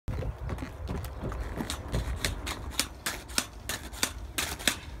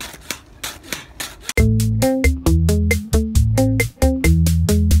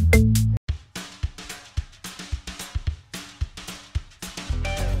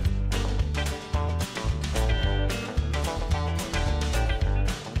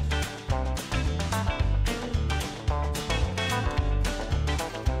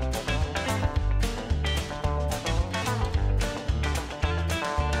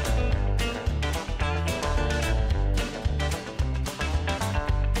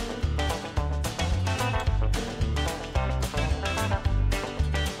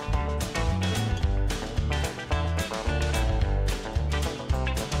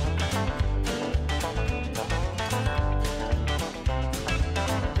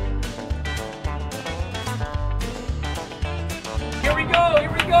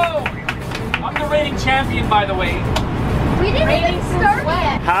reigning champion, by the way. We didn't even start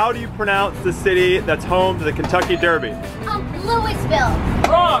yet. How do you pronounce the city that's home to the Kentucky Derby? Louisville.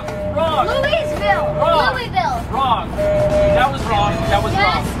 Wrong. Wrong. Louisville. Wrong. Louisville. Wrong. That was wrong. That was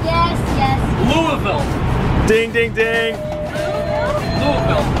wrong. Yes. Louisville. Ding, ding, ding.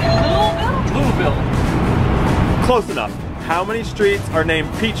 Louisville. Close enough. How many streets are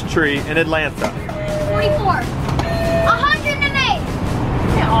named Peachtree in Atlanta? 44. 108.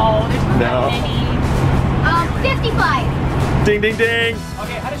 No, there's not No. that many. 55. Ding, ding, ding.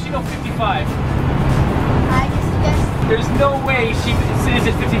 Okay, how does she know 55? I just guessed. There's no way she is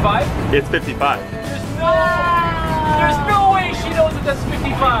it 55? It's 55. There's no way she knows that that's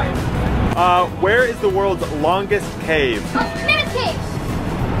 55. Where is the world's longest cave? Mammoth Cave.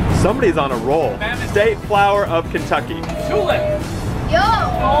 Somebody's on a roll. Mammoth. State flower of Kentucky. Tulip. Yo.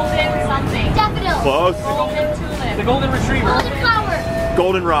 Golden something. Daffodil. Close. Golden tulip. The golden retriever. Golden flower.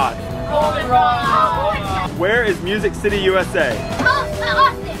 Goldenrod. Goldenrod. Where is Music City, USA?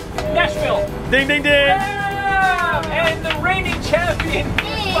 Austin. Nashville. Ding, ding, ding. Yeah! And the reigning champion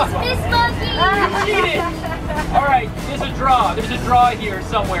Is Miss Monkey. cheated. All right, there's a draw. There's a draw here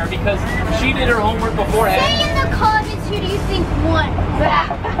somewhere because she did her homework beforehand. Say in the comments who do you think won.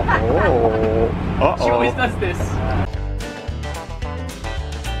 Oh. She always does this.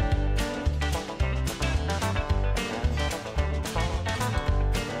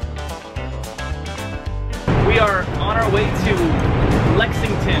 We are on our way to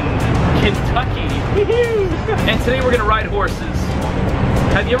Lexington, Kentucky. And today we're gonna ride horses.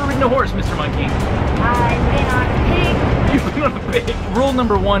 Have you ever ridden a horse, Mr. Monkey? I've been on a pig. You've been on a pig. Rule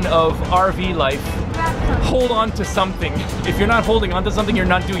number 1 of RV life, hold on to something. If you're not holding on to something, you're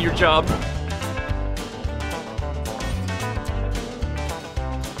not doing your job.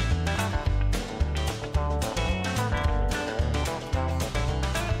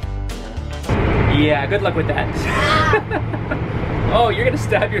 Yeah, good luck with that. Oh, you're gonna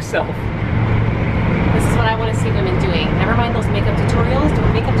stab yourself. This is what I want to see women doing. Never mind those makeup tutorials. Do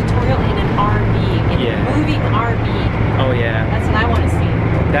a makeup tutorial in an RV, in a moving RV. Oh yeah. That's what I want to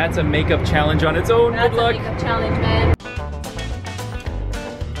see. That's a makeup challenge on its own. That's Good luck. a makeup challenge, man.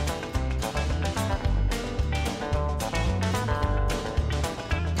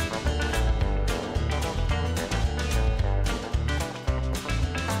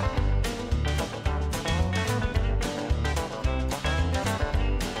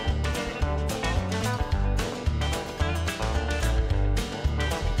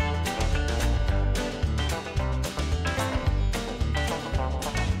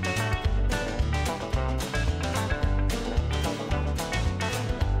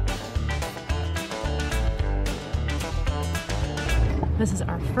 This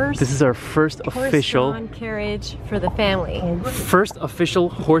is our first official horse-drawn carriage for the family.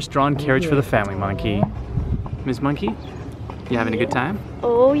 horse-drawn carriage for the family, Monkey. Ms. Monkey, you having a good time?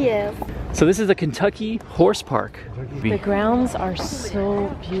 Oh yeah. So this is a Kentucky horse park. The grounds are so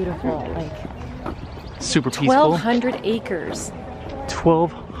beautiful, like Super peaceful. 1,200 acres.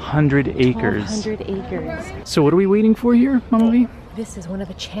 1,200 acres. 1,200 acres. So what are we waiting for here, Mama V? This is one of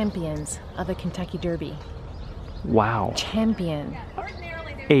the champions of the Kentucky Derby. Wow. Champion.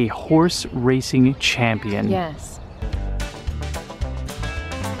 A horse racing champion. Yes.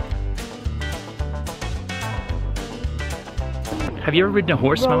 Have you ever ridden a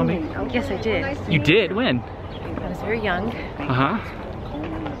horse, Mama V? Yes, I did. You did? When? I was very young, Uh-huh.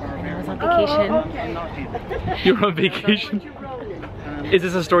 and I was on vacation. You were on vacation? Is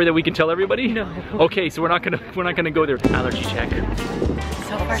this a story that we can tell everybody? No. Okay, so we're not gonna go there. Allergy check.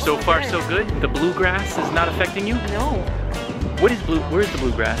 So far so good. The bluegrass is not affecting you? No. Where's the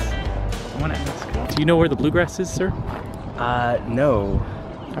bluegrass? I wanna ask. Do you know where the bluegrass is, sir? No,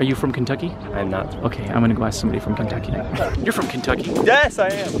 Are you from Kentucky? I'm not. Okay, I'm gonna go ask somebody from Kentucky. You're from Kentucky. Yes, I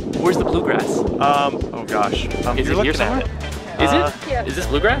am. Where's the bluegrass? Oh gosh. Is you're it here looking somewhere? at it. Is it? Yeah. Is this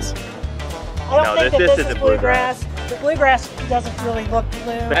bluegrass? I don't No, think this that this isn't is bluegrass. The bluegrass doesn't really look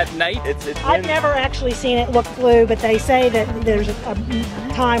blue. At night? It's I've never actually seen it look blue, but they say that there's a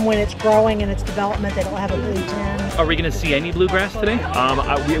time when it's growing and its development that it'll have a blue tint. Are we gonna see any bluegrass today? we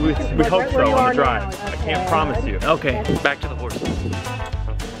hope Where you so on are the drive. now, I can't okay. promise you. Okay, back to the horses.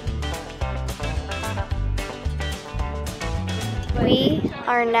 We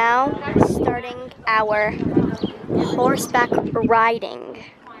are now starting our horseback riding.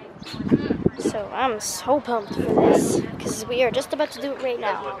 So I'm so pumped for this because we are just about to do it right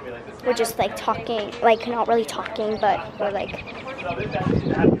now. We're just like talking, like not really talking, but we're like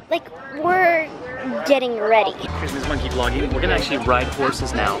we're getting ready. Here's Ms. Monkey vlogging. We're gonna actually ride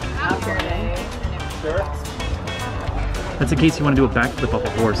horses now. That's in case you want to do a backflip off a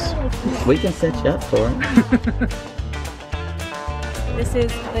horse. We can set you up for it. This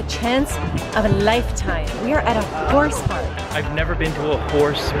is the chance of a lifetime. We are at a horse park. I've never been to a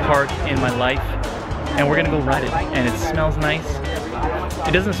horse park in my life, and we're gonna go ride it. And it smells nice.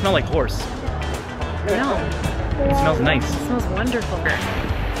 It doesn't smell like horse. No, It smells nice. it smells wonderful.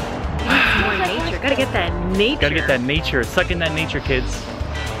 More nature. Gotta get that nature. Gotta get that nature. Suck in that nature, kids.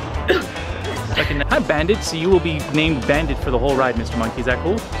 Suck in that. Hi, Bandit. So you will be named Bandit for the whole ride, Mr. Monkey. Is that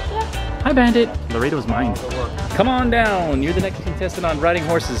cool? Yeah. Hi, Bandit. Laredo's mine. Come on down. You're the next contestant on riding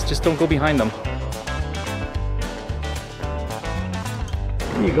horses. Just don't go behind them.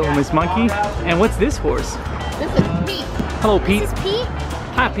 Here you go, Miss Monkey. And what's this horse? This is Pete. Hello, Pete. This is Pete.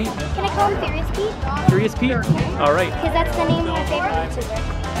 Hi, Pete. Can I call him Furious Pete? Furious Pete? All right. Because that's the name of my favorite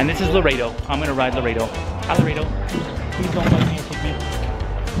YouTuber. And this is Laredo. I'm gonna ride Laredo. Hi, Laredo. Please don't bite me and kick me.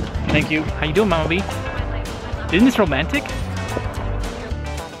 Thank you. How you doing, Mama B? Isn't this romantic?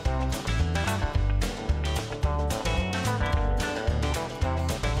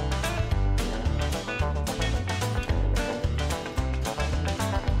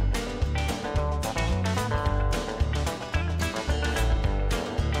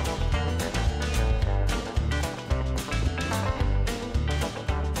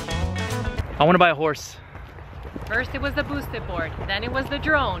 I want to buy a horse. First it was the boosted board, then it was the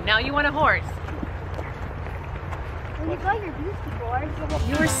drone. Now you want a horse. Well, you got your boosted board.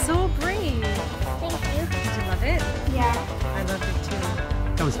 You are so brave. Thank you. Did you love it? Yeah. I loved it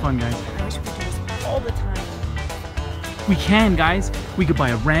too. That was fun, guys. I wish we could do this all the time. We can, guys. We could buy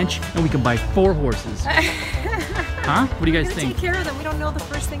a ranch and we could buy 4 horses. Huh? What do you guys We're gonna think? take care of them. We don't know the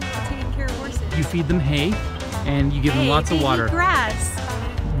first thing about taking care of horses. You feed them hay and you give them lots they of water. eat grass.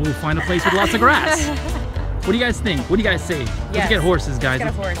 We'll find a place with lots of grass. What do you guys think? What do you guys say? Let's Yes. get horses, guys.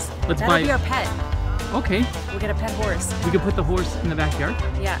 Let's get a horse. Let's That'll buy. be our pet. Okay. We'll get a pet horse. We could put the horse in the backyard.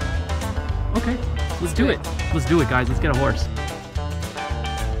 Yeah. Okay. Let's do it. Let's do it, guys. Let's get a horse.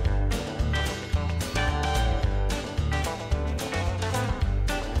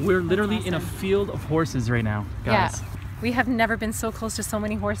 We're literally in a field of horses right now, guys. Yeah. We have never been so close to so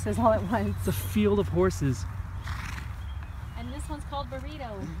many horses all at once. It's a field of horses. And this one's called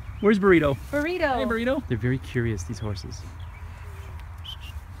Burrito. Where's Burrito? Burrito. Hey, Burrito. They're very curious, these horses.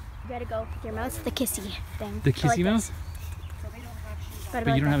 You gotta go. Your mouth's the kissy thing. The kissy mouth? But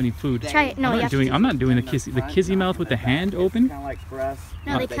you don't have any food. Try it. No, you have to. I'm not doing the kissy mouth with the hand open.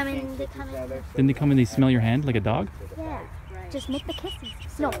 No, they come in. They come in. Then they come and they smell your hand like a dog? Yeah. Just make the kisses.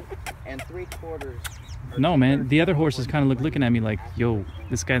 No. And 3/4. No, man. The other horses kind of looking at me like, yo,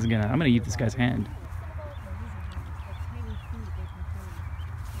 this guy's I'm gonna eat this guy's hand.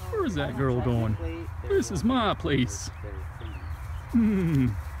 Where's that girl going? This is my place.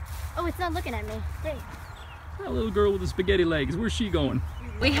 Oh, it's not looking at me. Great. That little girl with the spaghetti legs, where's she going?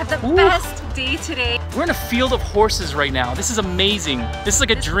 We have the best day today. We're in a field of horses right now. This is amazing. This is like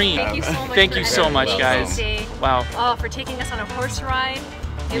a dream. Thank you so much. Thank for you so much, everything guys. today. Wow, Oh, for taking us on a horse ride.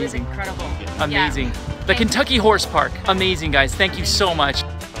 It was Amazing. incredible. amazing. Yeah. The Kentucky Horse Park, amazing, guys. Thank you so much.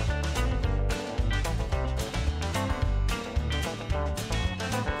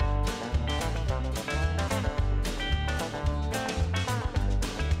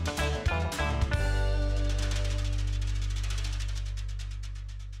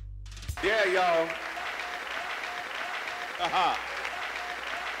 Yeah, y'all.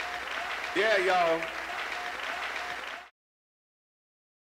 Yeah, y'all.